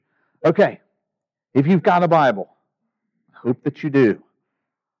Okay, if you've got a Bible, I hope that you do,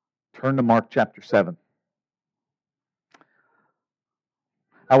 turn to Mark chapter 7.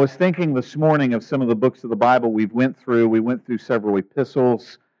 I was thinking this morning of some of the books of the Bible we went through. We went through several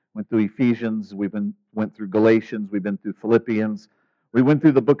epistles, went through Ephesians, went through Galatians, we've been through Philippians. We went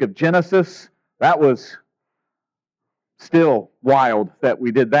through the book of Genesis. That was still wild that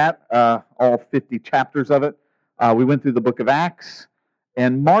we did that, all 50 chapters of it. We went through the book of Acts.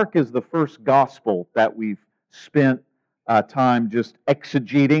 And Mark is the first gospel that we've spent time just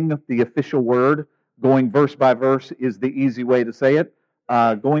exegeting the official word. Going verse by verse is the easy way to say it.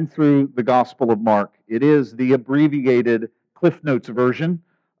 Going through the Gospel of Mark. It is the abbreviated Cliff Notes version.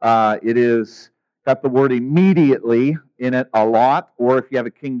 It is got the word immediately in it a lot, or if you have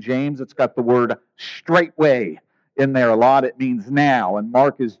a King James, it's got the word straightway in there a lot. It means now, and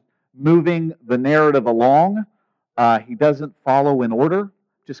Mark is moving the narrative along. He doesn't follow in order,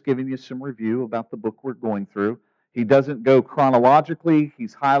 just giving you some review about the book we're going through. He doesn't go chronologically.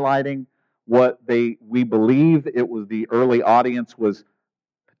 He's highlighting what we believe it was the early audience was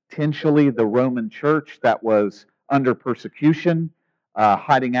potentially the Roman church that was under persecution,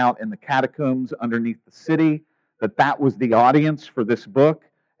 hiding out in the catacombs underneath the city, that was the audience for this book,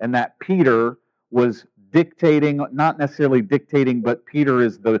 and that Peter was dictating, not necessarily dictating, but Peter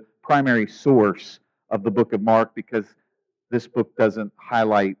is the primary source of the book of Mark, because this book doesn't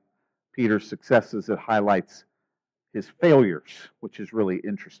highlight Peter's successes, it highlights his failures, which is really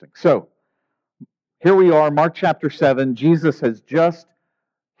interesting. So, here we are, Mark chapter 7. Jesus has just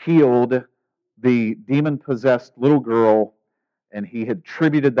healed the demon-possessed little girl, and he had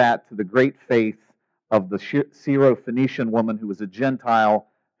attributed that to the great faith of the Syrophoenician woman who was a Gentile,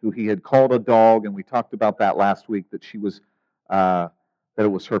 who he had called a dog, and we talked about that last week, that she was that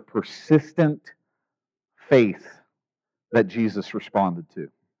it was her persistent faith that Jesus responded to.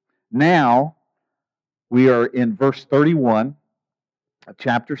 Now, we are in verse 31 of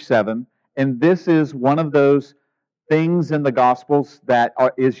chapter 7, and this is one of those things in the Gospels that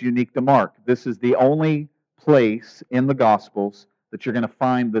is unique to Mark. This is the only place in the Gospels that you're going to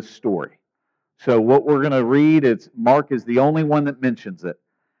find this story. So what we're going to read is, Mark is the only one that mentions it.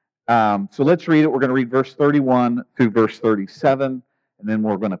 So let's read it. We're going to read verse 31 through verse 37, and then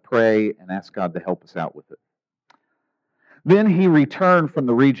we're going to pray and ask God to help us out with it. Then he returned from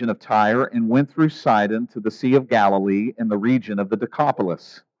the region of Tyre and went through Sidon to the Sea of Galilee in the region of the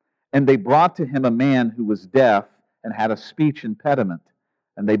Decapolis. And they brought to him a man who was deaf and had a speech impediment,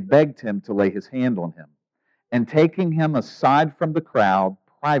 and they begged him to lay his hand on him. And taking him aside from the crowd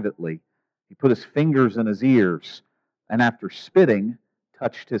privately, he put his fingers in his ears, and after spitting,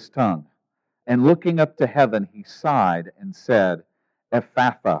 touched his tongue. And looking up to heaven, he sighed and said,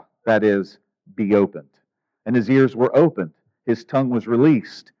 Ephphatha, that is, be opened. And his ears were opened, his tongue was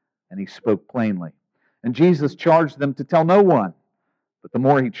released, and he spoke plainly. And Jesus charged them to tell no one. But the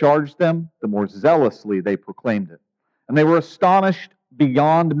more he charged them, the more zealously they proclaimed it. And they were astonished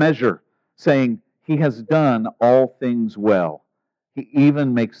beyond measure, saying, He has done all things well. He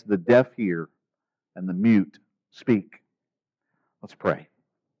even makes the deaf hear and the mute speak. Let's pray.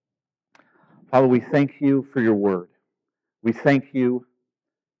 Father, we thank you for your word. We thank you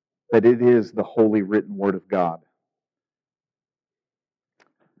that it is the holy written word of God.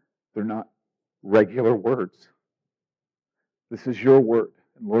 They're not regular words. This is your word.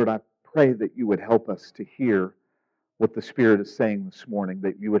 And Lord, I pray that you would help us to hear what the Spirit is saying this morning,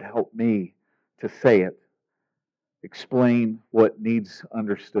 that you would help me to say it, explain what needs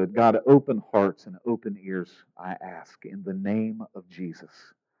understood. God, open hearts and open ears, I ask, in the name of Jesus.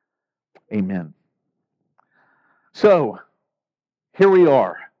 Amen. So, here we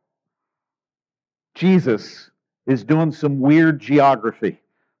are. Jesus is doing some weird geography.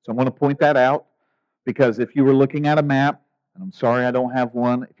 So I'm going to point that out, because if you were looking at a map, and I'm sorry I don't have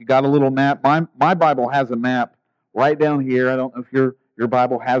one, if you got a little map, my Bible has a map right down here. I don't know if your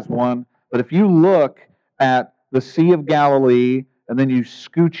Bible has one, but if you look at the Sea of Galilee, and then you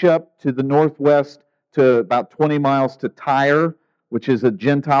scooch up to the northwest to about 20 miles to Tyre, which is a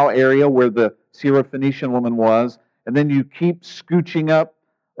Gentile area where the Syrophoenician woman was, and then you keep scooching up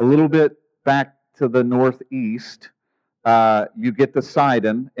a little bit back to the northeast, you get to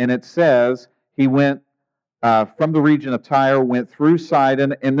Sidon, and it says he went from the region of Tyre, went through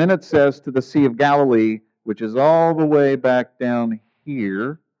Sidon, and then it says to the Sea of Galilee, which is all the way back down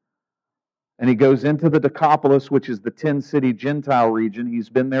here. And he goes into the Decapolis, which is the 10-city Gentile region. He's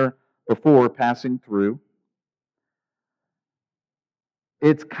been there before, passing through.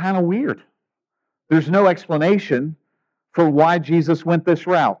 It's kind of weird. There's no explanation for why Jesus went this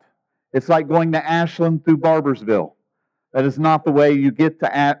route. It's like going to Ashland through Barbersville. That is not the way you get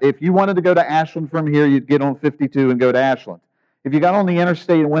to, if you wanted to go to Ashland from here, you'd get on 52 and go to Ashland. If you got on the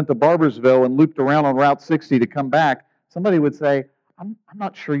interstate and went to Barbersville and looped around on Route 60 to come back, somebody would say, I'm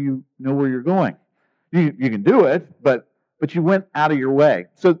not sure you know where you're going. You can do it, but you went out of your way.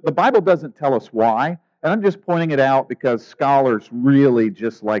 So the Bible doesn't tell us why, and I'm just pointing it out because scholars really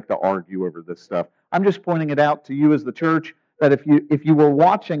just like to argue over this stuff. I'm just pointing it out to you as the church that if you were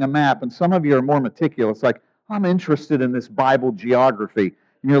watching a map, and some of you are more meticulous, like, I'm interested in this Bible geography,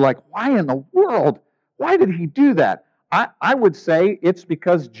 and you're like, why in the world? Why did he do that? I would say it's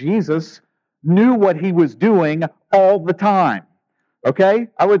because Jesus knew what he was doing all the time. Okay?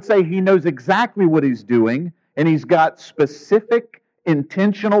 I would say he knows exactly what he's doing, and he's got specific,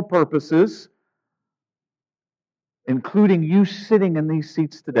 intentional purposes, including you sitting in these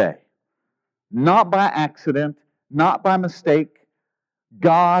seats today. Not by accident, not by mistake.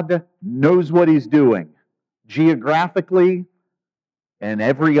 God knows what he's doing, geographically and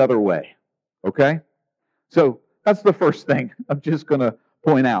every other way. Okay? So that's the first thing I'm just going to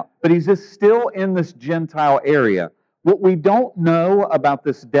point out. But he's just still in this Gentile area. What we don't know about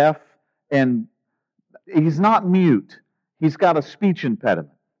this deaf, and he's not mute, he's got a speech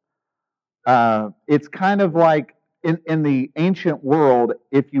impediment. It's kind of like in the ancient world,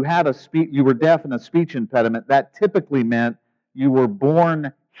 if you had you were deaf and a speech impediment, that typically meant you were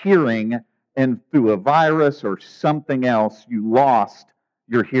born hearing, and through a virus or something else, you lost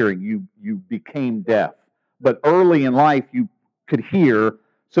your hearing. You became deaf. But early in life, you could hear,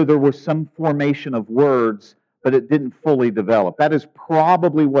 so there was some formation of words, but it didn't fully develop. That is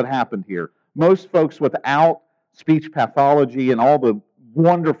probably what happened here. Most folks without speech pathology and all the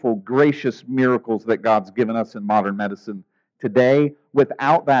wonderful, gracious miracles that God's given us in modern medicine today,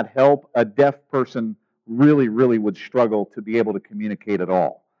 without that help, a deaf person really, really would struggle to be able to communicate at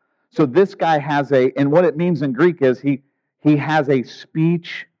all. So this guy has and what it means in Greek is he has a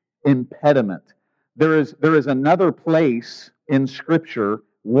speech impediment. There is another place in Scripture,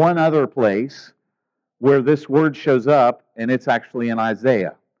 one other place, where this word shows up, and it's actually in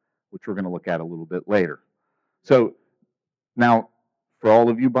Isaiah, which we're going to look at a little bit later. So now, for all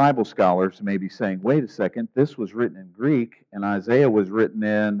of you Bible scholars may be saying, wait a second, this was written in Greek, and Isaiah was written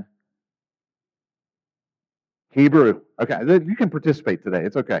in Hebrew. Okay, you can participate today.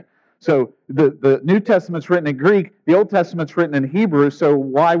 It's okay. So the New Testament's written in Greek, the Old Testament's written in Hebrew, so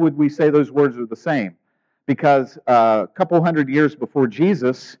why would we say those words are the same? Because a couple hundred years before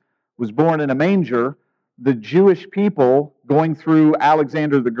Jesus was born in a manger, the Jewish people going through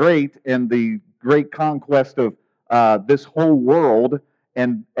Alexander the Great and the great conquest of this whole world,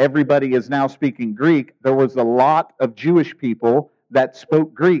 and everybody is now speaking Greek, there was a lot of Jewish people that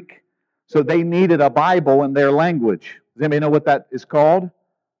spoke Greek. So they needed a Bible in their language. Does anybody know what that is called?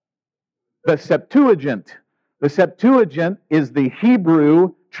 The Septuagint. The Septuagint is the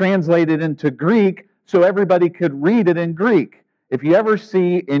Hebrew translated into Greek so everybody could read it in Greek. If you ever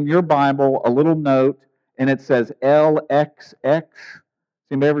see in your Bible a little note and it says LXX,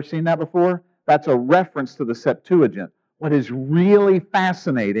 anybody ever seen that before? That's a reference to the Septuagint. What is really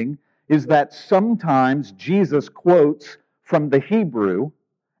fascinating is that sometimes Jesus quotes from the Hebrew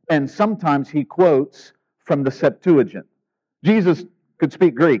and sometimes he quotes from the Septuagint. Jesus could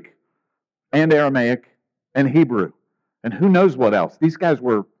speak Greek and Aramaic and Hebrew. And who knows what else? These guys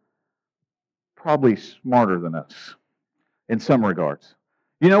were probably smarter than us in some regards.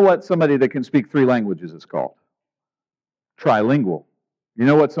 You know what somebody that can speak 3 languages is called? Trilingual. You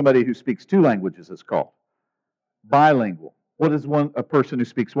know what somebody who speaks 2 languages is called? Bilingual. What is a person who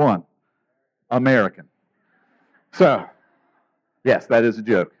speaks 1? American. So, yes, that is a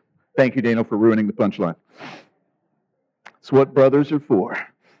joke. Thank you, Daniel, for ruining the punchline. It's what brothers are for.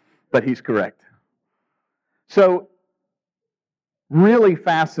 But he's correct. So, really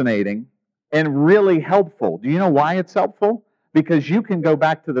fascinating and really helpful. Do you know why it's helpful? Because you can go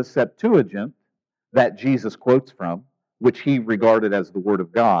back to the Septuagint that Jesus quotes from, which he regarded as the Word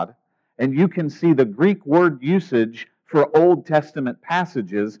of God, and you can see the Greek word usage for Old Testament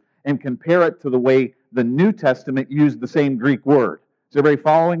passages and compare it to the way the New Testament used the same Greek word. Is everybody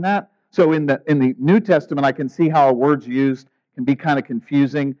following that? So in the New Testament, I can see how a word's used can be kind of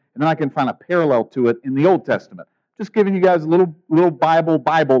confusing, and then I can find a parallel to it in the Old Testament. Just giving you guys a little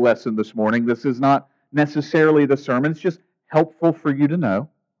Bible lesson this morning. This is not necessarily the sermon. It's just helpful for you to know.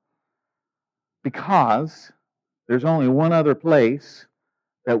 Because there's only one other place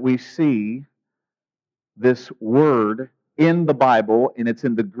that we see this word in the Bible, and it's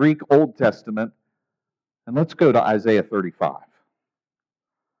in the Greek Old Testament. And let's go to Isaiah 35.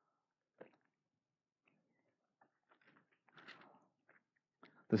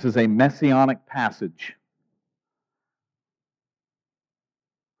 This is a messianic passage.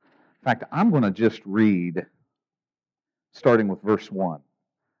 In fact, I'm going to just read, starting with verse 1,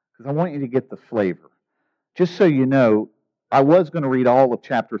 because I want you to get the flavor. Just so you know, I was going to read all of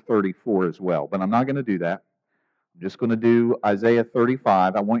chapter 34 as well, but I'm not going to do that. I'm just going to do Isaiah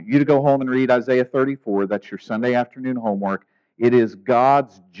 35. I want you to go home and read Isaiah 34. That's your Sunday afternoon homework. It is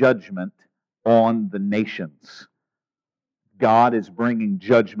God's judgment on the nations. God is bringing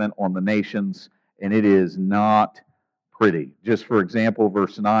judgment on the nations, and it is not pretty. Just for example,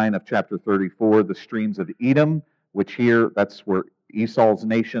 verse 9 of chapter 34, the streams of Edom, which here, that's where Esau's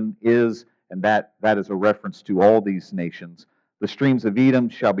nation is, and that is a reference to all these nations. The streams of Edom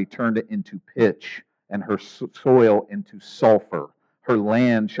shall be turned into pitch, and her soil into sulfur. Her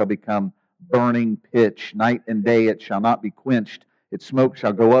land shall become burning pitch. Night and day it shall not be quenched. Its smoke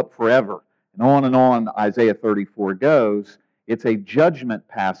shall go up forever. And on Isaiah 34 goes. It's a judgment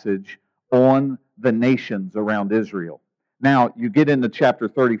passage on the nations around Israel. Now, you get into chapter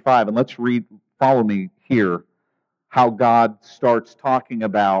 35, and let's read, follow me here, how God starts talking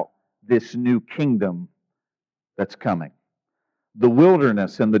about this new kingdom that's coming. The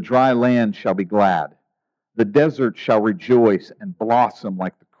wilderness and the dry land shall be glad. The desert shall rejoice and blossom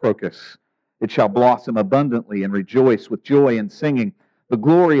like the crocus. It shall blossom abundantly and rejoice with joy and singing. The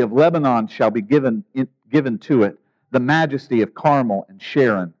glory of Lebanon shall be given to it, the majesty of Carmel and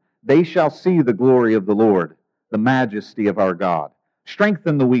Sharon. They shall see the glory of the Lord, the majesty of our God.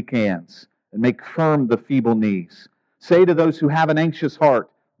 Strengthen the weak hands and make firm the feeble knees. Say to those who have an anxious heart,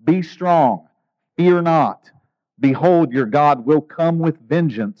 be strong, fear not. Behold, your God will come with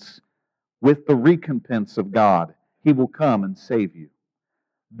vengeance, with the recompense of God. He will come and save you.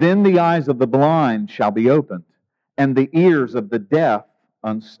 Then the eyes of the blind shall be opened, and the ears of the deaf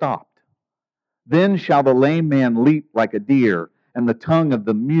unstopped. Then shall the lame man leap like a deer, and the tongue of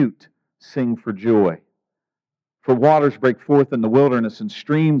the mute sing for joy. For waters break forth in the wilderness, and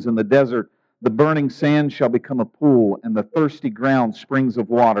streams in the desert. The burning sand shall become a pool, and the thirsty ground springs of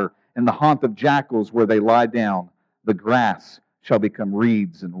water, and the haunt of jackals where they lie down. The grass shall become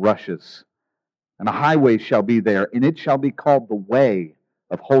reeds and rushes. And a highway shall be there, and it shall be called the way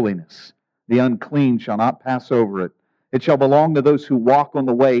of holiness. The unclean shall not pass over it. It shall belong to those who walk on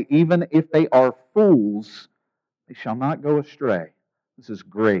the way. Even if they are fools, they shall not go astray. This is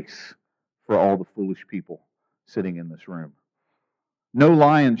grace for all the foolish people sitting in this room. No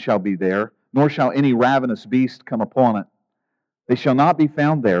lion shall be there, nor shall any ravenous beast come upon it. They shall not be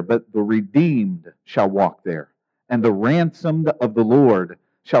found there, but the redeemed shall walk there. And the ransomed of the Lord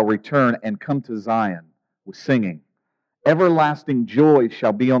shall return and come to Zion with singing. Everlasting joy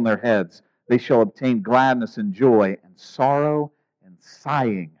shall be on their heads. They shall obtain gladness and joy, and sorrow and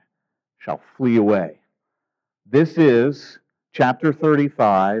sighing shall flee away. This is chapter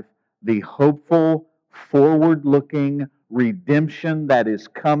 35, the hopeful, forward-looking redemption that is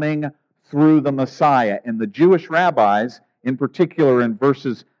coming through the Messiah. And the Jewish rabbis, in particular in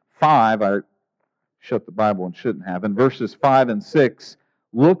verses 5, I shut the Bible and shouldn't have, in verses 5 and 6,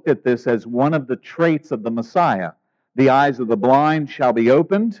 looked at this as one of the traits of the Messiah. The eyes of the blind shall be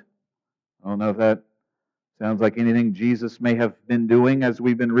opened. I don't know if that sounds like anything Jesus may have been doing as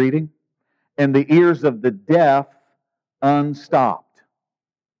we've been reading. And the ears of the deaf unstopped.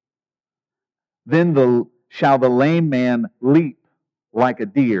 Then shall the lame man leap like a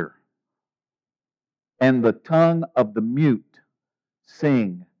deer, and the tongue of the mute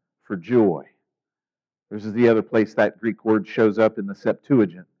sing for joy. This is the other place that Greek word shows up in the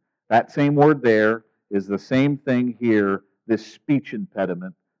Septuagint. That same word there is the same thing here, this speech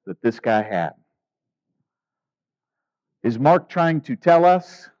impediment that this guy had. Is Mark trying to tell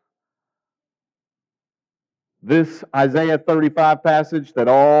us this Isaiah 35 passage that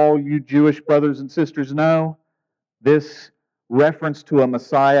all you Jewish brothers and sisters know? This reference to a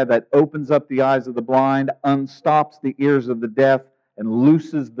Messiah that opens up the eyes of the blind, unstops the ears of the deaf, and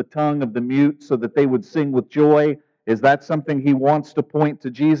looses the tongue of the mute so that they would sing with joy. Is that something he wants to point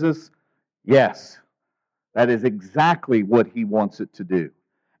to Jesus? Yes. That is exactly what he wants it to do.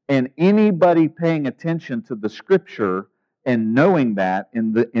 And anybody paying attention to the Scripture and knowing that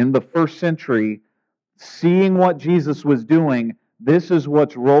in the first century, seeing what Jesus was doing, this is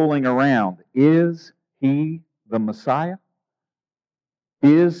what's rolling around. Is he the Messiah?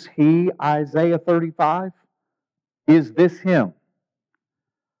 Is he Isaiah 35? Is this him?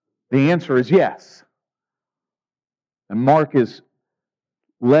 The answer is yes. And Mark is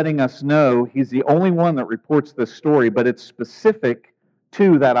letting us know he's the only one that reports this story, but it's specific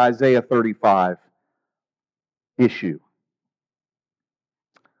to that Isaiah 35 issue.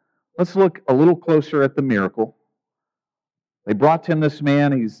 Let's look a little closer at the miracle. They brought to him this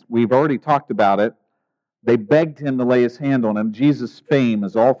man. We've already talked about it. They begged him to lay his hand on him. Jesus' fame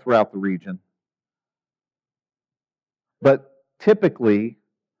is all throughout the region. But typically,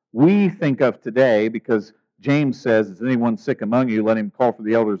 we think of today, because James says, is anyone sick among you? Let him call for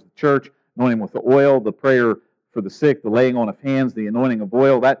the elders of the church, anoint him with the oil, the prayer for the sick, the laying on of hands, the anointing of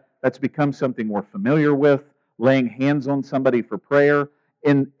oil. That's become something we're familiar with, laying hands on somebody for prayer.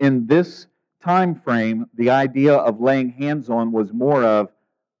 In this time frame, the idea of laying hands on was more of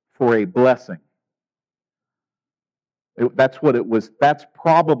for a blessing. That's what it was. That's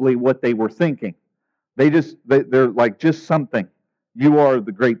probably what they were thinking. They're like, just something. You are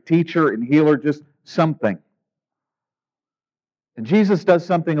the great teacher and healer, just something. And Jesus does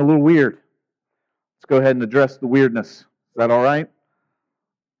something a little weird. Let's go ahead and address the weirdness. Is that all right?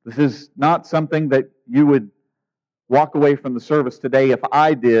 This is not something that you would walk away from the service today if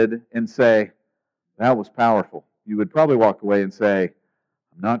I did and say, that was powerful. You would probably walk away and say,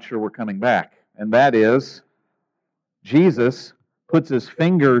 I'm not sure we're coming back. And that is, Jesus puts his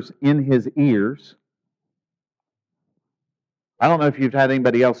fingers in his ears. I don't know if you've had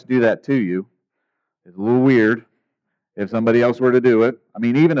anybody else do that to you. It's a little weird if somebody else were to do it. I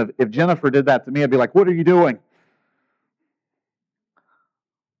mean, even if Jennifer did that to me, I'd be like, what are you doing?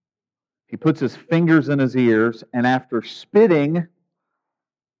 He puts his fingers in his ears, and after spitting,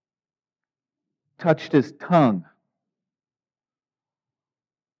 touched his tongue.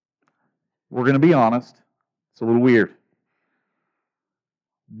 We're going to be honest. It's a little weird.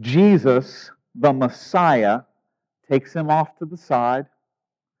 Jesus, the Messiah, takes him off to the side,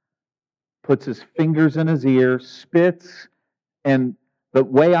 puts his fingers in his ears, spits, and the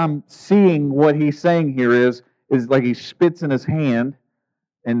way I'm seeing what he's saying here is like he spits in his hand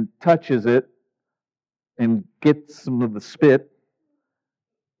and touches it and gets some of the spit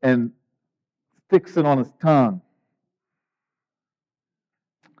and sticks it on his tongue.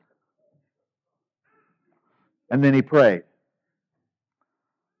 And then he prayed.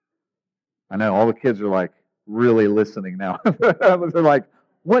 I know all the kids are like really listening now. They're like,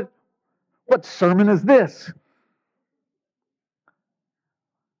 what sermon is this?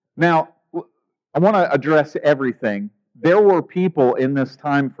 Now, I want to address everything. There were people in this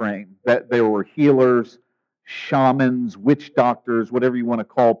time frame that there were healers, shamans, witch doctors, whatever you want to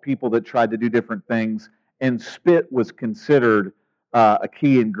call people that tried to do different things, and spit was considered a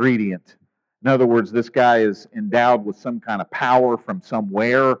key ingredient. In other words, this guy is endowed with some kind of power from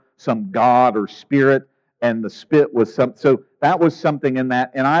somewhere, some god or spirit, and the spit was some. So that was something in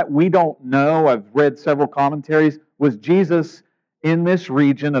that. And we don't know. I've read several commentaries. Was Jesus in this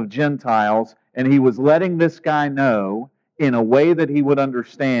region of Gentiles, and he was letting this guy know in a way that he would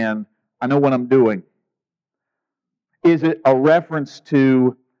understand, I know what I'm doing? Is it a reference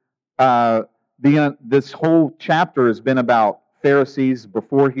to this whole chapter has been about Pharisees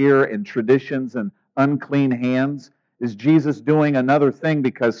before here and traditions and unclean hands? Is Jesus doing another thing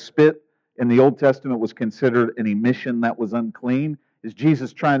because spit in the Old Testament was considered an emission that was unclean? Is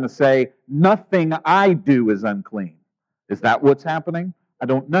Jesus trying to say, nothing I do is unclean? Is that what's happening? I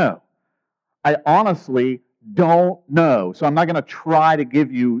don't know. I honestly don't know. So I'm not going to try to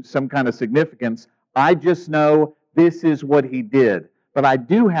give you some kind of significance. I just know this is what he did. But I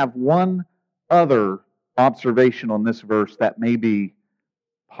do have one other observation on this verse that may be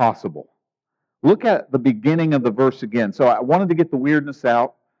possible. Look at the beginning of the verse again. So I wanted to get the weirdness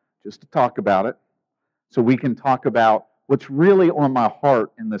out just to talk about it so we can talk about what's really on my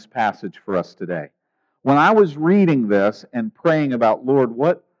heart in this passage for us today. When I was reading this and praying about, Lord,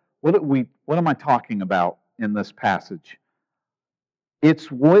 what am I talking about in this passage? It's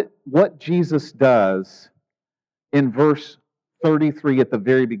what Jesus does in verse 33 at the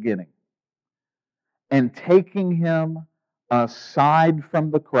very beginning. And taking him aside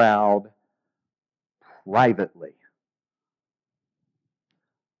from the crowd privately.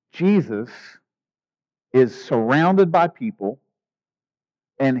 Jesus is surrounded by people,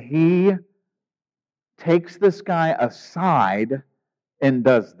 and he takes this guy aside and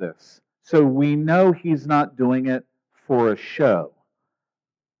does this. So we know he's not doing it for a show.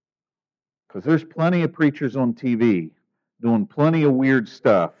 Because there's plenty of preachers on TV doing plenty of weird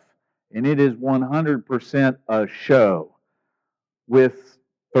stuff, and it is 100% a show. With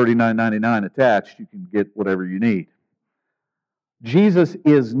 $39.99 attached, you can get whatever you need. Jesus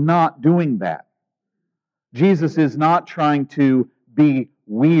is not doing that. Jesus is not trying to be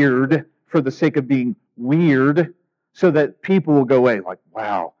weird for the sake of being weird so that people will go away like,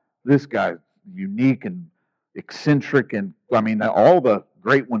 wow, this guy's unique and eccentric, and I mean, all the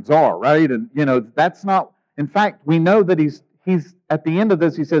great ones are, right? And, that's not, in fact, we know that he's at the end of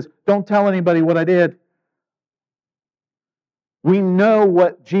this, he says, don't tell anybody what I did. We know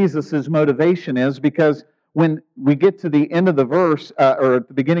what Jesus' motivation is because when we get to the end of the verse, or at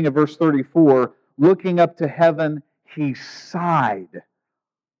the beginning of verse 34, looking up to heaven, he sighed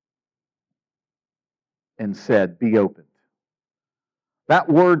and said, "Be opened." That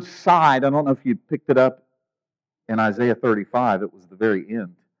word sighed, I don't know if you picked it up in Isaiah 35, it was the very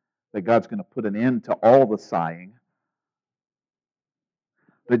end, that God's going to put an end to all the sighing.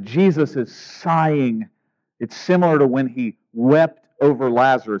 But Jesus is sighing. It's similar to when he wept over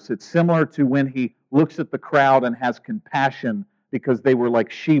Lazarus. It's similar to when he looks at the crowd and has compassion because they were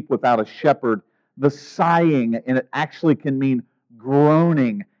like sheep without a shepherd. The sighing, and it actually can mean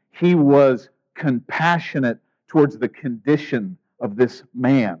groaning. He was compassionate towards the condition of this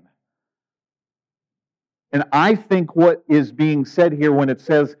man. And I think what is being said here when it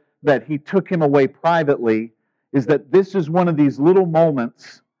says that he took him away privately is that this is one of these little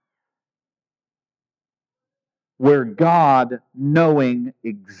moments where God, knowing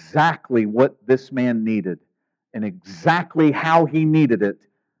exactly what this man needed and exactly how he needed it,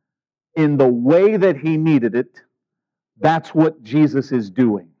 in the way that he needed it, that's what Jesus is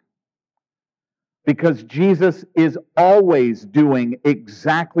doing. Because Jesus is always doing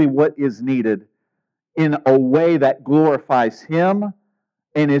exactly what is needed in a way that glorifies him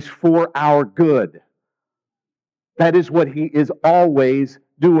and is for our good. That is what he is always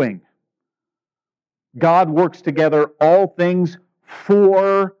doing. God works together all things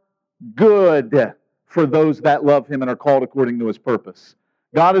for good for those that love him and are called according to his purpose.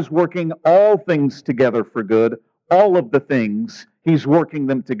 God is working all things together for good. All of the things, he's working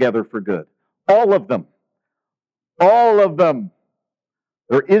them together for good. All of them. All of them.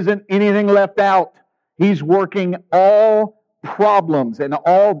 There isn't anything left out. He's working all problems and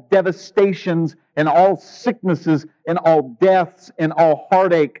all devastations and all sicknesses and all deaths and all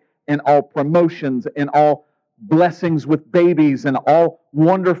heartache and all promotions and all blessings with babies and all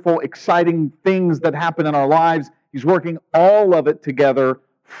wonderful, exciting things that happen in our lives. He's working all of it together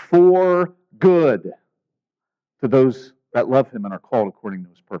for good to those that love him and are called according to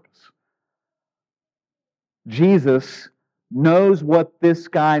his purpose. Jesus knows what this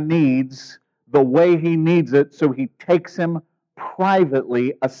guy needs, the way he needs it, so he takes him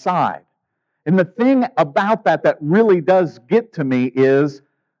privately aside. And the thing about that that really does get to me is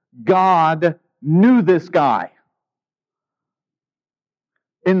God knew this guy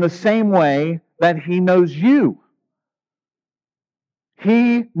in the same way that he knows you.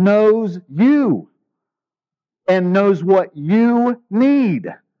 He knows you and knows what you need,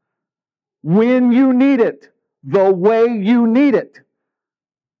 when you need it, the way you need it.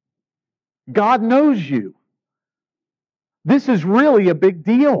 God knows you. This is really a big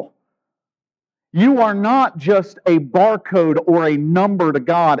deal. You are not just a barcode or a number to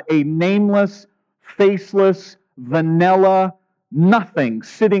God, a nameless, faceless, vanilla nothing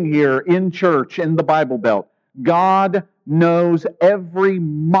sitting here in church in the Bible Belt. God knows every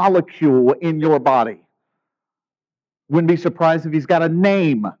molecule in your body. Wouldn't be surprised if he's got a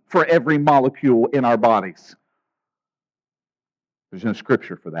name for every molecule in our bodies. There's no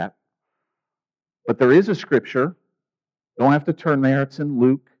scripture for that. But there is a scripture. Don't have to turn there. It's in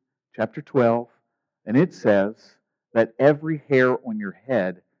Luke chapter 12. And it says that every hair on your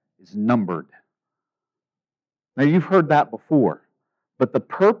head is numbered. Now, you've heard that before. But the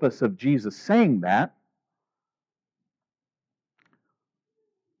purpose of Jesus saying that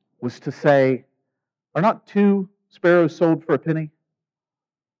was to say, are not two sparrows sold for a penny?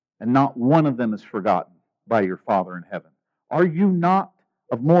 And not one of them is forgotten by your Father in heaven. Are you not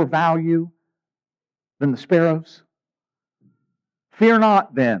of more value than the sparrows? Fear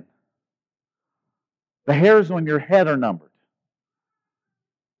not then. The hairs on your head are numbered.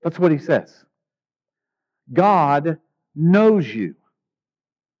 That's what he says. God knows you.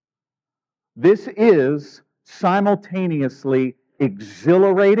 This is simultaneously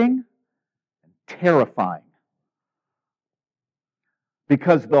exhilarating and terrifying.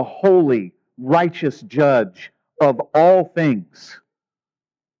 Because the holy, righteous judge of all things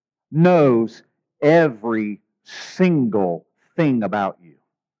knows every single thing about you.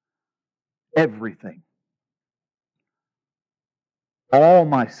 Everything. All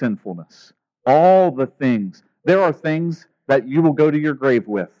my sinfulness. All the things. There are things that you will go to your grave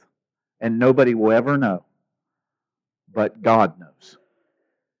with, and nobody will ever know. But God knows.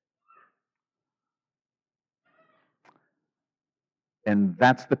 And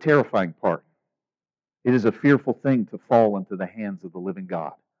that's the terrifying part. It is a fearful thing to fall into the hands of the living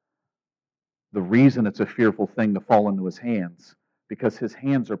God. The reason it's a fearful thing to fall into his hands, because his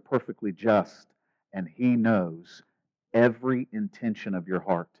hands are perfectly just, and he knows every intention of your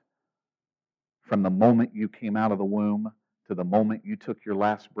heart. From the moment you came out of the womb to the moment you took your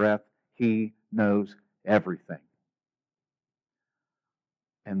last breath. He knows everything.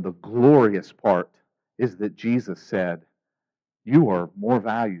 And the glorious part is that Jesus said, you are more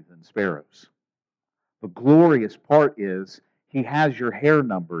valued than sparrows. The glorious part is He has your hair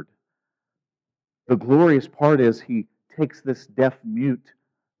numbered. The glorious part is He takes this deaf mute,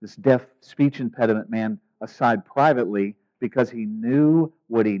 this deaf speech impediment man aside privately because He knew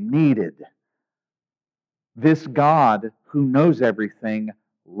what he needed. This God who knows everything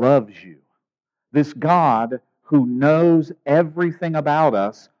loves you. This God who knows everything about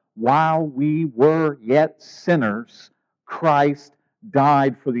us while we were yet sinners, Christ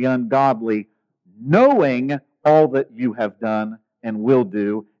died for the ungodly, knowing all that you have done and will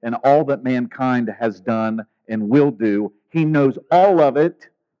do, and all that mankind has done and will do. He knows all of it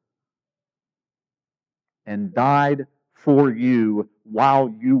and died for you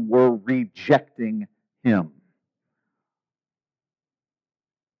while you were rejecting Him.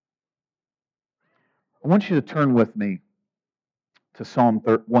 I want you to turn with me to Psalm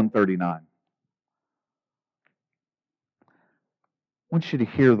 139. I want you to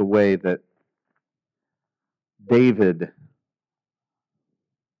hear the way that David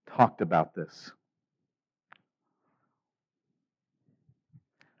talked about this.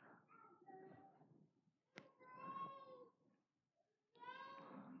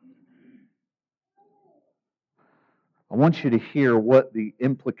 I want you to hear what the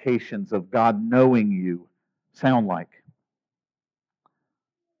implications of God knowing you sound like.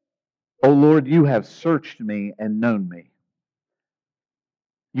 O Lord, you have searched me and known me.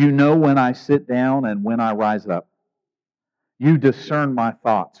 You know when I sit down and when I rise up. You discern my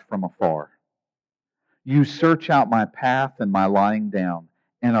thoughts from afar. You search out my path and my lying down,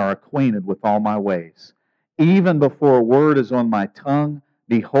 and are acquainted with all my ways. Even before a word is on my tongue,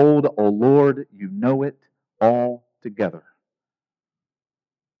 behold, O Lord, you know it all together.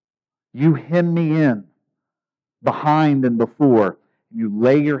 You hem me in, behind and before, and you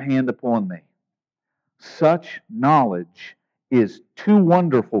lay your hand upon me. Such knowledge is too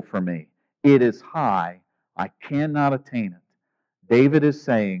wonderful for me. It is high. I cannot attain it. David is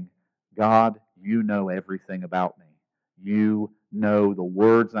saying, God, you know everything about me. You know the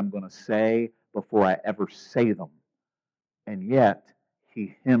words I'm going to say before I ever say them. And yet,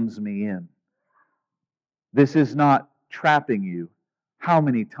 He hems me in. This is not trapping you. How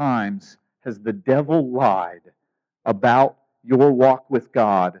many times has the devil lied about your walk with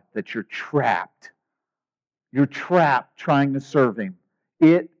God that you're trapped? You're trapped trying to serve Him.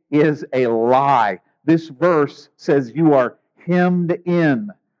 It is a lie. This verse says you are hemmed in,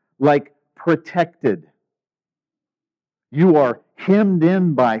 like protected. You are hemmed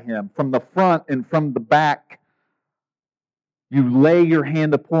in by Him from the front and from the back. You lay your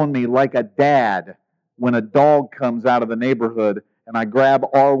hand upon me like a dad when a dog comes out of the neighborhood and I grab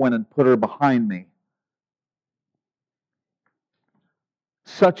Arwen and put her behind me.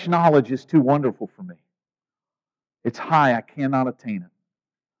 Such knowledge is too wonderful for me. It's high, I cannot attain it.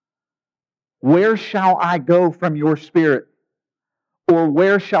 Where shall I go from your spirit? Or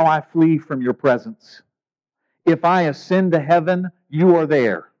where shall I flee from your presence? If I ascend to heaven, you are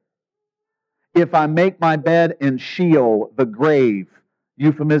there. If I make my bed in Sheol, the grave,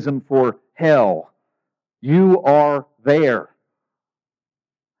 euphemism for hell, you are there.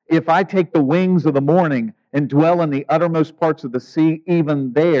 If I take the wings of the morning and dwell in the uttermost parts of the sea,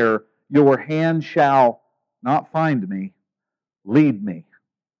 even there your hand shall not find me, lead me,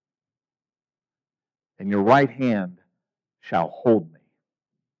 and your right hand shall hold me.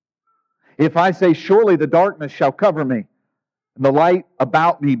 If I say, surely the darkness shall cover me, and the light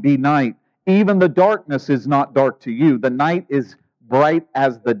about me be night, even the darkness is not dark to you. The night is bright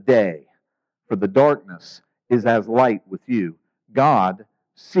as the day, for the darkness is as light with you. God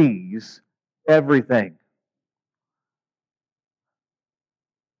sees everything.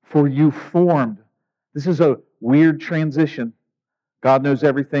 For you formed. This is a weird transition. God knows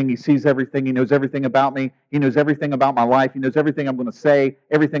everything. He sees everything. He knows everything about me. He knows everything about my life. He knows everything I'm going to say,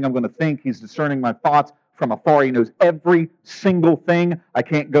 everything I'm going to think. He's discerning my thoughts from afar. He knows every single thing. I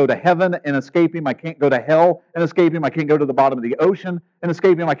can't go to heaven and escape Him. I can't go to hell and escape Him. I can't go to the bottom of the ocean and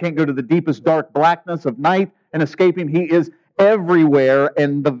escape Him. I can't go to the deepest dark blackness of night and escape Him. He is everywhere.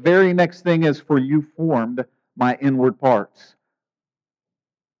 And the very next thing is, for you formed my inward parts.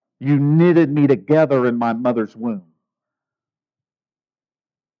 You knitted me together in my mother's womb.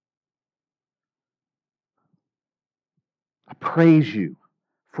 I praise you,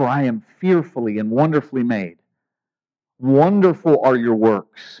 for I am fearfully and wonderfully made. Wonderful are your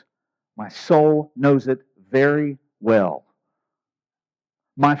works. My soul knows it very well.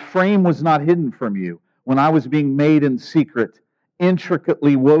 My frame was not hidden from you when I was being made in secret,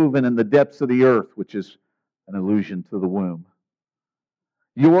 intricately woven in the depths of the earth, which is an allusion to the womb.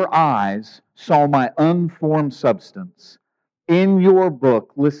 Your eyes saw my unformed substance. In your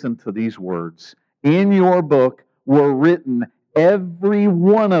book, listen to these words, in your book were written, every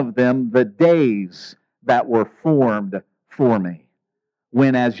one of them, the days that were formed for me,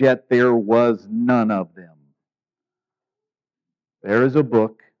 when as yet there was none of them. There is a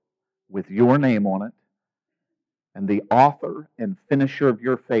book with your name on it, and the author and finisher of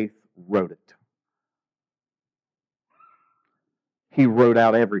your faith wrote it. He wrote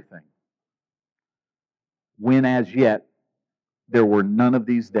out everything, when as yet there were none of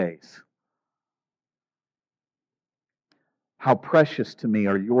these days. How precious to me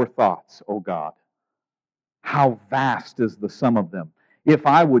are your thoughts, O God. How vast is the sum of them. If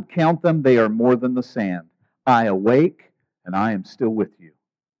I would count them, they are more than the sand. I awake, and I am still with you.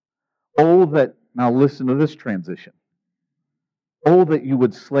 Oh, that, now listen to this transition. Oh, that you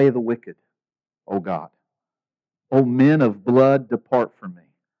would slay the wicked, O God. O men of blood, depart from me.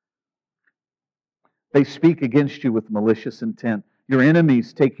 They speak against you with malicious intent. Your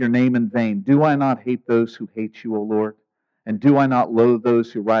enemies take your name in vain. Do I not hate those who hate you, O Lord? And do I not loathe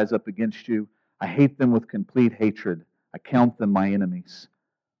those who rise up against you? I hate them with complete hatred. I count them my enemies.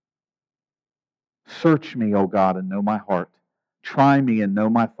 Search me, O God, and know my heart. Try me and know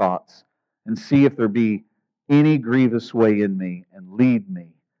my thoughts, and see if there be any grievous way in me, and lead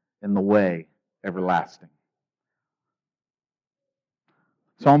me in the way everlasting.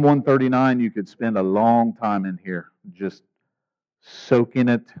 Psalm 139, you could spend a long time in here just soak in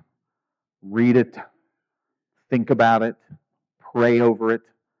it, read it, think about it, pray over it,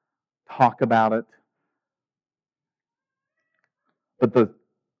 talk about it. But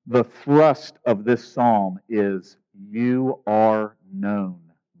the thrust of this psalm is, you are known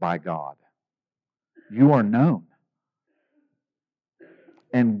by God. You are known.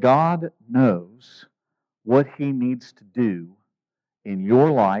 And God knows what He needs to do in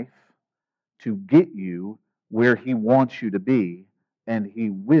your life to get you where He wants you to be, and He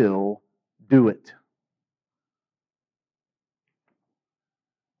will do it.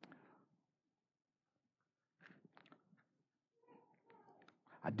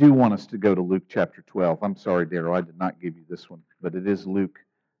 I do want us to go to Luke chapter 12. I'm sorry, Darrell, I did not give you this one, but it is Luke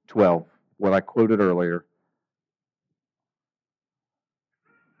 12, what I quoted earlier.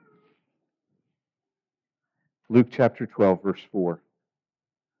 Luke chapter 12, verse 4.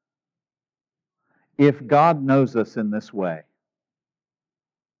 If God knows us in this way,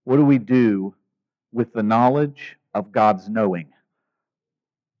 what do we do with the knowledge of God's knowing?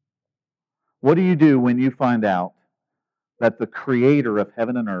 What do you do when you find out that the Creator of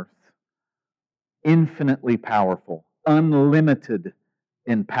heaven and earth, infinitely powerful, unlimited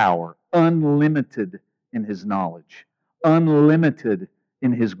in power, unlimited in His knowledge, unlimited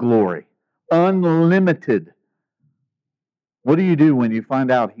in His glory, unlimited. What do you do when you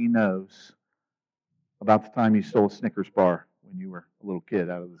find out He knows about the time you stole a Snickers bar when you were a little kid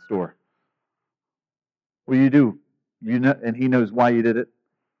out of the store? What do you do? You know, and He knows why you did it,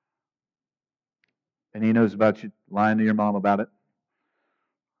 and He knows about you lying to your mom about it,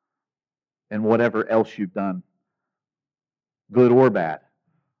 and whatever else you've done, good or bad.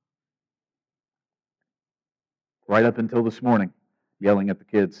 Right up until this morning, yelling at the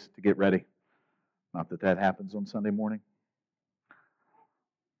kids to get ready. Not that that happens on Sunday morning.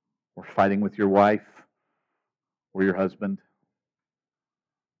 Or fighting with your wife or your husband.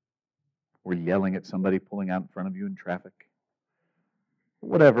 Or yelling at somebody pulling out in front of you in traffic.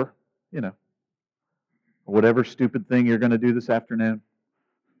 Whatever, you know. Whatever stupid thing you're going to do this afternoon.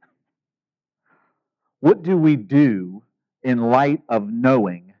 What do we do in light of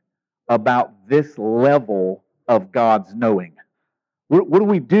knowing about this level of God's knowing? What do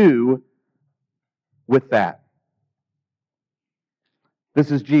we do with that? This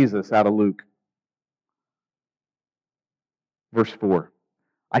is Jesus out of Luke. Verse 4.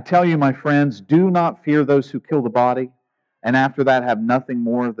 I tell you, my friends, do not fear those who kill the body, and after that have nothing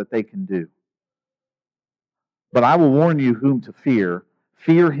more that they can do. But I will warn you whom to fear.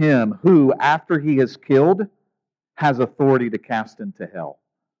 Fear him who, after he is killed, has authority to cast into hell.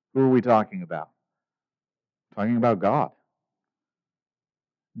 Who are we talking about? Talking about God.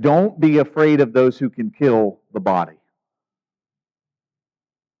 Don't be afraid of those who can kill the body.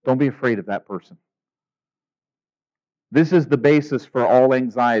 Don't be afraid of that person. This is the basis for all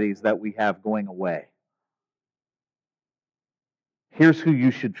anxieties that we have going away. Here's who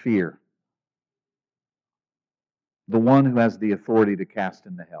you should fear. The one who has the authority to cast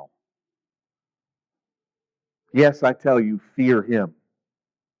into hell. Yes, I tell you, fear him.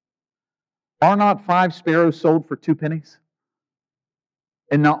 Are not 5 sparrows sold for 2 pennies?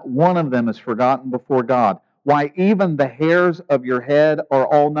 And not one of them is forgotten before God. Why, even the hairs of your head are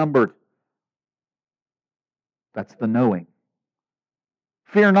all numbered. That's the knowing.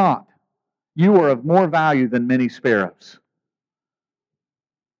 Fear not. You are of more value than many sparrows.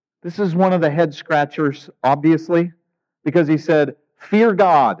 This is one of the head scratchers, obviously, because he said, fear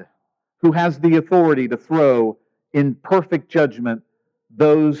God, who has the authority to throw in perfect judgment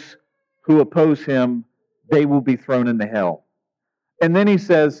those who oppose him. They will be thrown into hell. And then he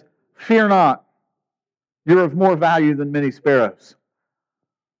says, fear not. You're of more value than many sparrows.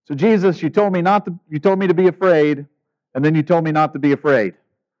 So Jesus, you told me to be afraid, and then you told me not to be afraid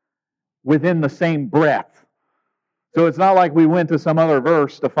within the same breath. So it's not like we went to some other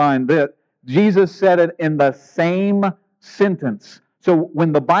verse to find that. Jesus said it in the same sentence. So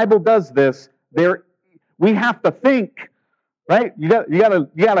when the Bible does this, we have to think, right? You got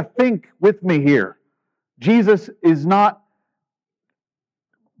to think with me here. Jesus isn't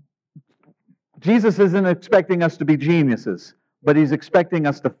expecting us to be geniuses, but he's expecting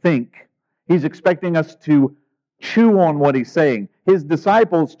us to think. He's expecting us to chew on what he's saying. His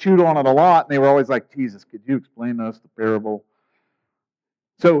disciples chewed on it a lot, and they were always like, Jesus, could you explain to us the parable?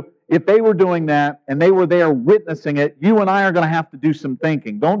 So if they were doing that, and they were there witnessing it, you and I are going to have to do some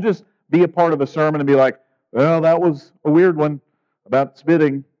thinking. Don't just be a part of a sermon and be like, well, that was a weird one about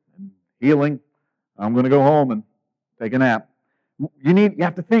spitting and healing. I'm going to go home and take a nap. You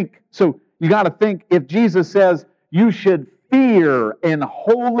have to think. So you got to think, if Jesus says you should fear in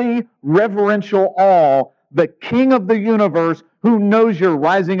holy reverential awe the King of the universe, who knows you're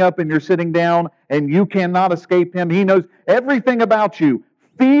rising up and you're sitting down and you cannot escape him. He knows everything about you.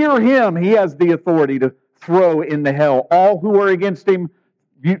 Fear him. He has the authority to throw into hell. All who are against him,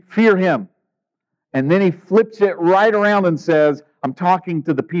 fear him. And then he flips it right around and says, I'm talking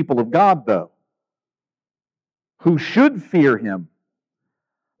to the people of God, though, who should fear him.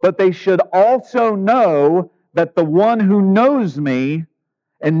 But they should also know that the one who knows me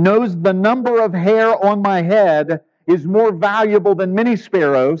and knows the number of hair on my head is more valuable than many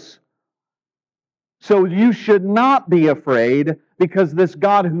sparrows. So you should not be afraid, because this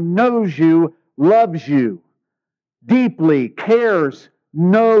God who knows you loves you deeply, cares,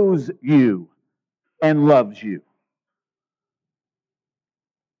 knows you, and loves you.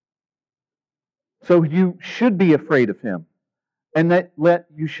 So you should be afraid of him. And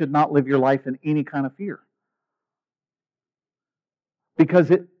you should not live your life in any kind of fear.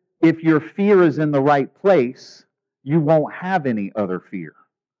 Because if your fear is in the right place, you won't have any other fear.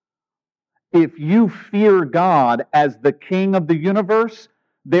 If you fear God as the King of the universe,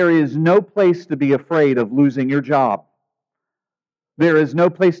 there is no place to be afraid of losing your job. There is no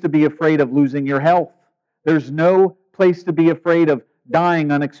place to be afraid of losing your health. There's no place to be afraid of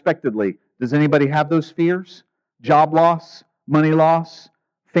dying unexpectedly. Does anybody have those fears? Job loss, money loss,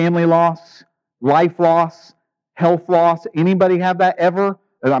 family loss, life loss, health loss. Anybody have that ever?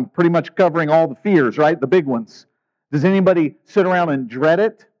 I'm pretty much covering all the fears, right? The big ones. Does anybody sit around and dread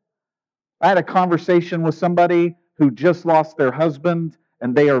it? I had a conversation with somebody who just lost their husband,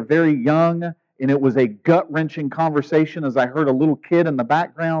 and they are very young, and it was a gut-wrenching conversation as I heard a little kid in the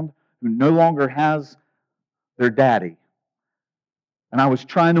background who no longer has their daddy. And I was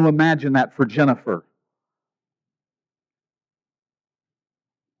trying to imagine that for Jennifer.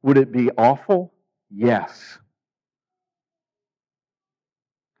 Would it be awful? Yes.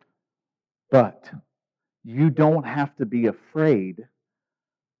 But you don't have to be afraid,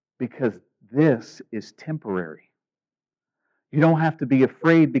 because this is temporary. You don't have to be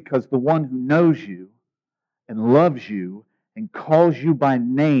afraid, because the one who knows you and loves you and calls you by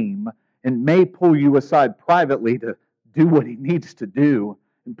name and may pull you aside privately to do what he needs to do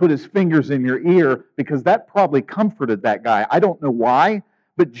and put his fingers in your ear, because that probably comforted that guy. I don't know why,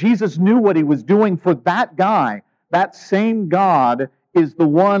 but Jesus knew what he was doing for that guy. That same God is the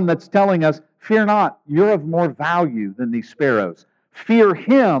one that's telling us, fear not, you're of more value than these sparrows. Fear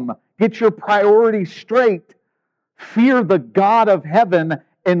him. Get your priorities straight. Fear the God of heaven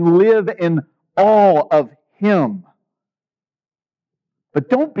and live in awe of him. But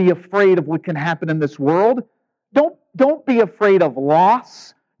don't be afraid of what can happen in this world. Don't be afraid of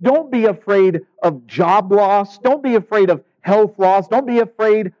loss. Don't be afraid of job loss. Don't be afraid of health loss. Don't be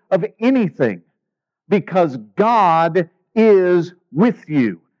afraid of anything, because God is with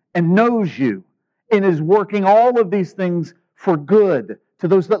you and knows you and is working all of these things for good to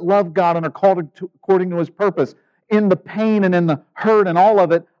those that love God and are called according to his purpose. In the pain and in the hurt and all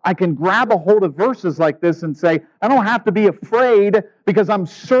of it, I can grab a hold of verses like this and say, I don't have to be afraid, because I'm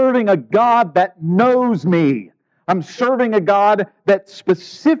serving a God that knows me. I'm serving a God that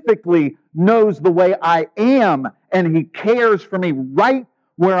specifically knows the way I am, and He cares for me right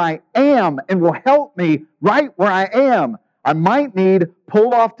where I am and will help me right where I am. I might need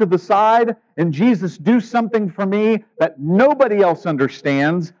pulled off to the side and Jesus do something for me that nobody else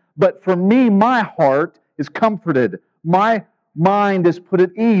understands, but for me, my heart is comforted. My mind is put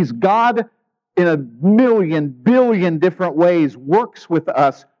at ease. God, in a million, billion different ways, works with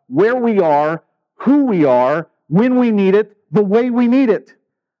us where we are, who we are, when we need it, the way we need it.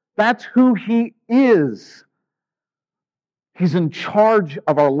 That's who He is. He's in charge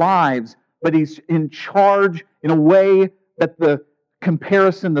of our lives, but He's in charge in a way that the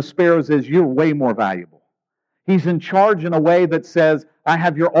comparison the sparrows is, you're way more valuable. He's in charge in a way that says, I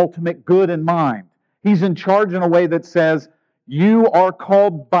have your ultimate good in mind. He's in charge in a way that says, you are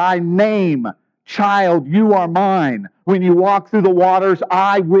called by name. Child, you are mine. When you walk through the waters,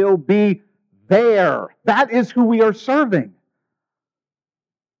 I will be there. That is who we are serving.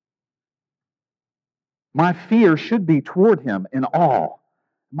 My fear should be toward Him in awe.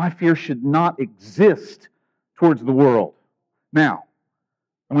 My fear should not exist towards the world. Now,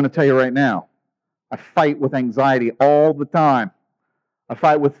 I'm going to tell you right now, I fight with anxiety all the time. I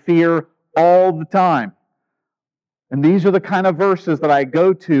fight with fear all the time. And these are the kind of verses that I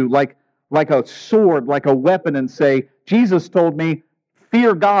go to like a sword, like a weapon, and say, Jesus told me,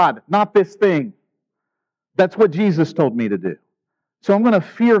 fear God, not this thing. That's what Jesus told me to do. So I'm going to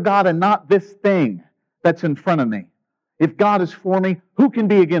fear God and not this thing that's in front of me. If God is for me, who can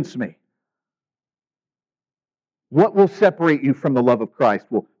be against me? What will separate you from the love of Christ?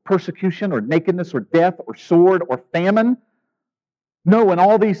 Will persecution or nakedness or death or sword or famine? No, and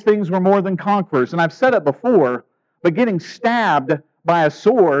all these things were more than conquerors. And I've said it before, but getting stabbed by a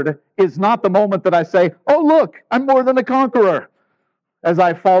sword is not the moment that I say, oh, look, I'm more than a conqueror, as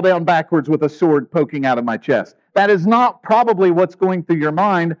I fall down backwards with a sword poking out of my chest. That is not probably what's going through your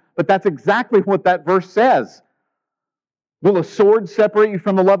mind, but that's exactly what that verse says. Will a sword separate you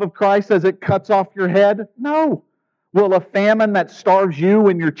from the love of Christ as it cuts off your head? No. Will a famine that starves you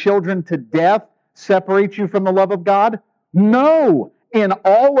and your children to death separate you from the love of God? No. In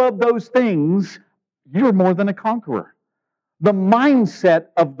all of those things, you're more than a conqueror. The mindset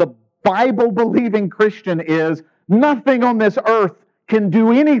of the Bible-believing Christian is, nothing on this earth can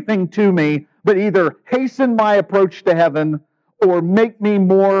do anything to me but either hasten my approach to heaven or make me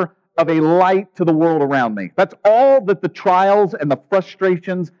more of a light to the world around me. That's all that the trials and the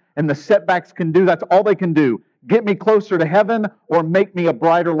frustrations and the setbacks can do. That's all they can do. Get me closer to heaven or make me a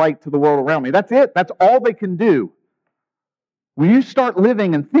brighter light to the world around me. That's it. That's all they can do. When you start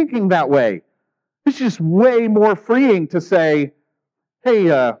living and thinking that way, it's just way more freeing to say,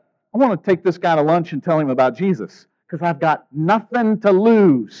 hey, I want to take this guy to lunch and tell him about Jesus because I've got nothing to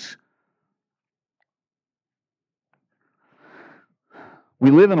lose. We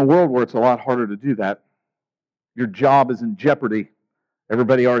live in a world where it's a lot harder to do that. Your job is in jeopardy.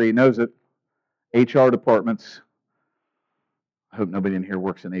 Everybody already knows it. HR departments. I hope nobody in here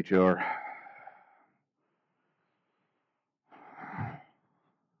works in HR.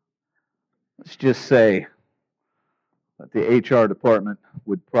 Let's just say that the HR department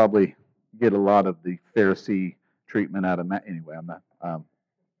would probably get a lot of the Pharisee treatment out of that. Anyway, I'm not.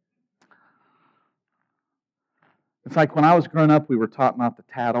 It's like when I was growing up, we were taught not to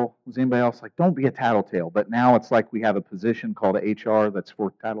tattle. Was anybody else like, don't be a tattletale? But now it's like we have a position called HR that's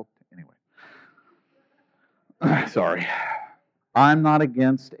for tattle. Anyway. Sorry. I'm not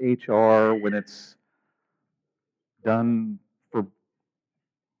against HR when it's done for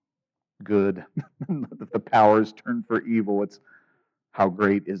good. If the powers turn for evil, it's how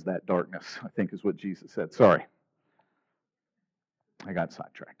great is that darkness, I think is what Jesus said. Sorry. I got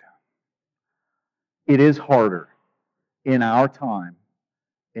sidetracked. It is harder in our time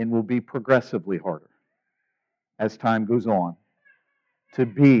and will be progressively harder as time goes on to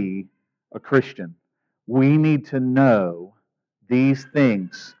be a Christian. We need to know these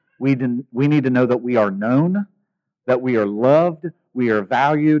things. We need to know that we are known, that we are loved, we are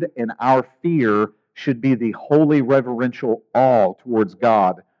valued, and our fear should be the holy reverential awe towards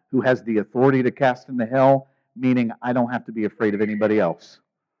God, who has the authority to cast into hell, meaning I don't have to be afraid of anybody else,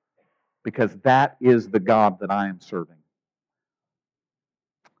 because that is the God that I am serving.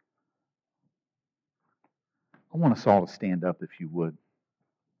 I want us all to stand up if you would.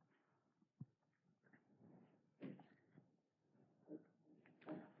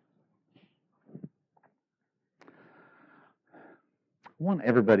 I want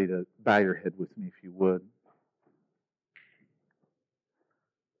everybody to bow your head with me if you would.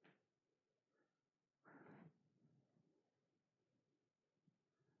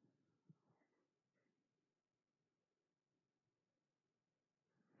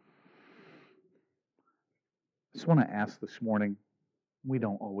 just want to ask this morning, we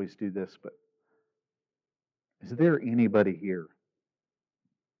don't always do this, but is there anybody here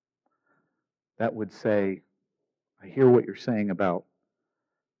that would say, I hear what you're saying about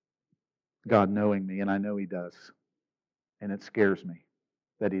God knowing me, and I know He does, and it scares me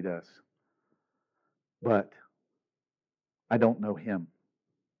that He does, but I don't know Him,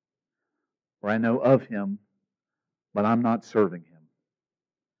 or I know of Him, but I'm not serving Him.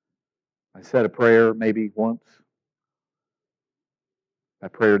 I said a prayer maybe once.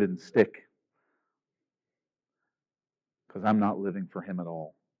 That prayer didn't stick because I'm not living for Him at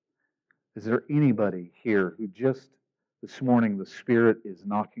all. Is there anybody here who just this morning the Spirit is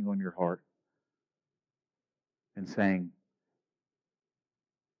knocking on your heart and saying,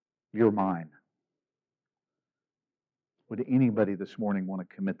 you're mine? Would anybody this morning want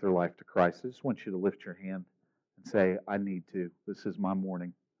to commit their life to Christ? I just want you to lift your hand and say, I need to. This is my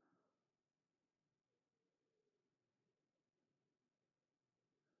morning.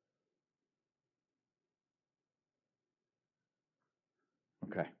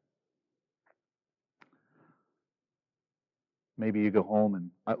 Okay. Maybe you go home and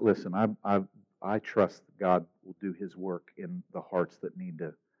listen. I trust that God will do His work in the hearts that need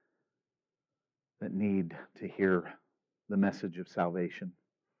to hear the message of salvation,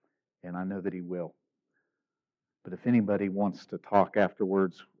 and I know that He will. But if anybody wants to talk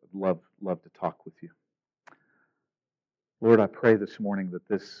afterwards, I'd love to talk with you. Lord, I pray this morning that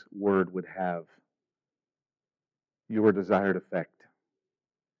this word would have your desired effect,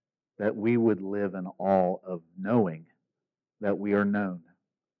 that we would live in awe of knowing that we are known.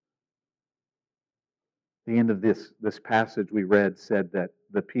 The end of this passage we read said that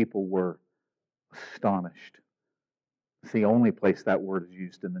the people were astonished. It's the only place that word is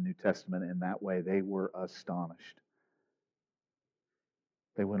used in the New Testament in that way. They were astonished.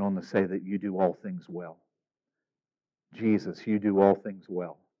 They went on to say that you do all things well. Jesus, you do all things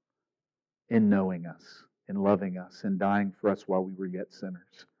well in knowing us, in loving us, in dying for us while we were yet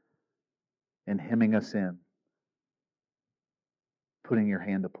sinners, in hemming us in, putting your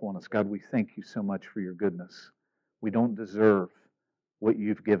hand upon us. God, we thank you so much for your goodness. We don't deserve what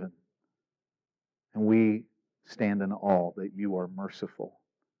you've given. And we stand in awe that you are merciful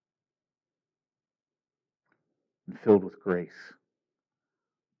and filled with grace.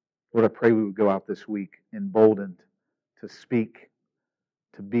 Lord, I pray we would go out this week emboldened to speak,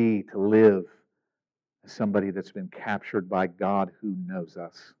 to be, to live as somebody that's been captured by God who knows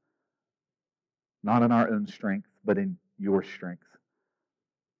us. Not in our own strength, but in your strength.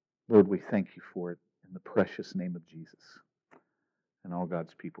 Lord, we thank you for it in the precious name of Jesus. And all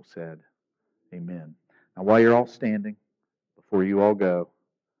God's people said, amen. Now, while you're all standing, before you all go,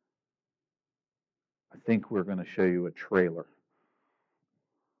 I think we're going to show you a trailer.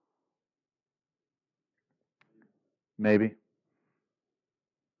 Maybe.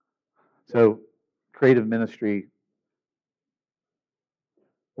 So, creative ministry,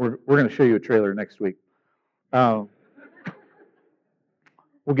 we're going to show you a trailer next week. We'll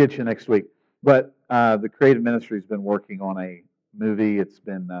get you next week. But the creative ministry has been working on a movie. It's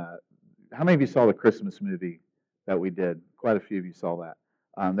been, how many of you saw the Christmas movie that we did? Quite a few of you saw that.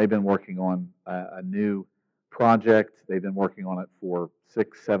 They've been working on a new project. They've been working on it for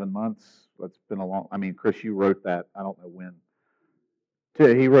 6-7 months. It's been a long, I mean, Chris, you wrote that, I don't know when.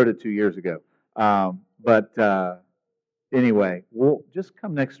 He wrote it 2 years ago. Anyway, we'll just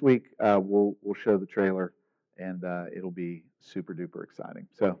come next week. We'll show the trailer, and it'll be super duper exciting.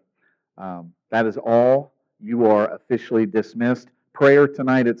 So that is all. You are officially dismissed. Prayer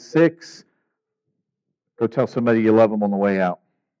tonight at 6. Go tell somebody you love them on the way out.